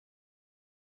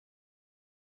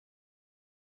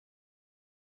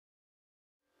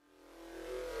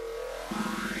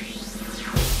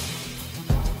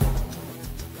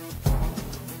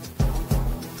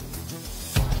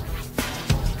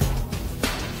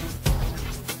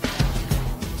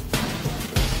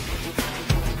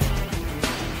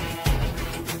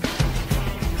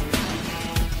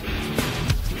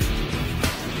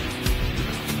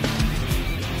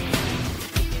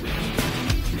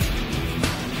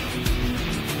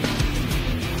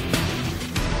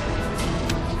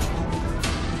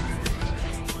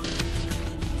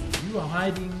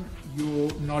hiding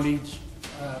your knowledge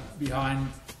behind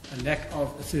a lack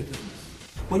of assertiveness.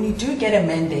 When you do get a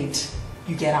mandate,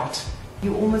 you get out.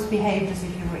 You almost behave as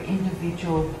if you were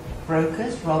individual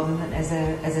brokers rather than as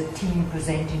a team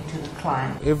presenting to the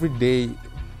client. Every day,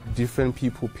 different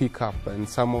people pick up and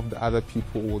some of the other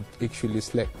people would actually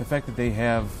slack. The fact that they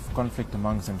have conflict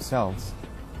amongst themselves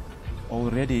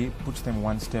already puts them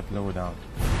one step lower down.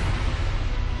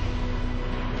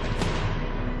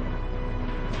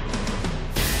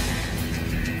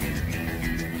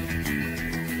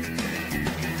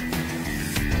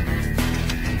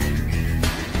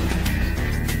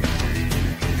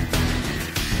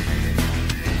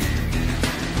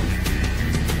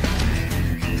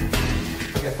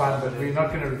 Fine, but we're not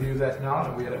going to review that now,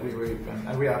 and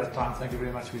we're out of time. Thank you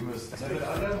very much. We missed. No, but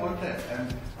I don't want that.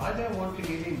 I don't want to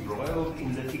get embroiled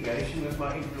in litigation with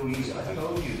my employees. I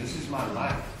told you, this is my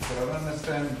life. But I don't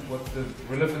understand what the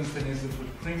relevance then is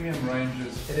with premium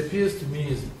ranges. It appears to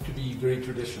me to be very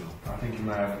traditional. I think you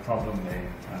may have a problem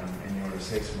there in your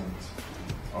assessment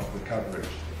of the coverage.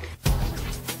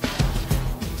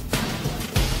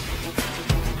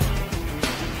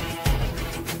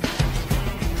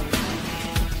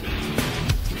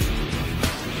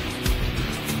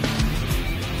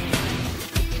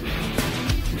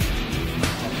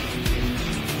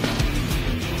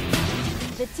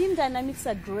 The team dynamics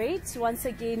are great. Once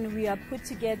again, we are put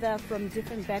together from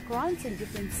different backgrounds and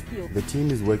different skills. The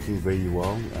team is working very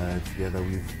well. Together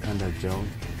we've kind of gelled.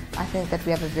 I think that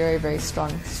we have a very, very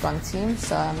strong team,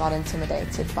 so I'm not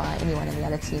intimidated by anyone in the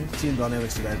other team. Team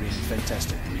dynamics today have been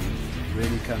fantastic. We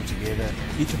really come together.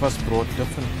 Each of us brought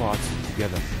different parts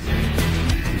together.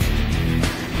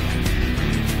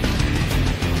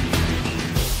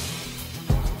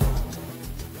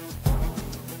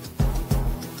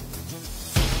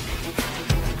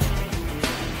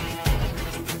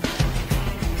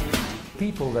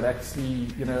 People that actually,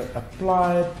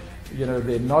 applied,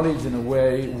 their knowledge in a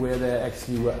way where they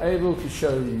actually were able to show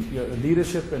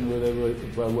leadership, and where they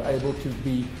were able to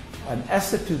be an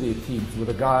asset to their teams with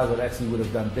a guy that actually would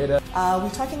have done better. We're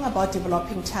talking about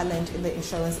developing talent in the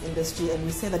insurance industry, and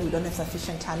we say that we don't have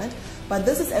sufficient talent, but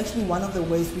this is actually one of the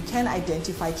ways we can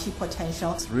identify key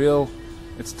potential. It's real,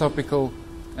 it's topical,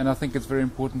 and I think it's very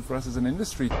important for us as an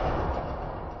industry.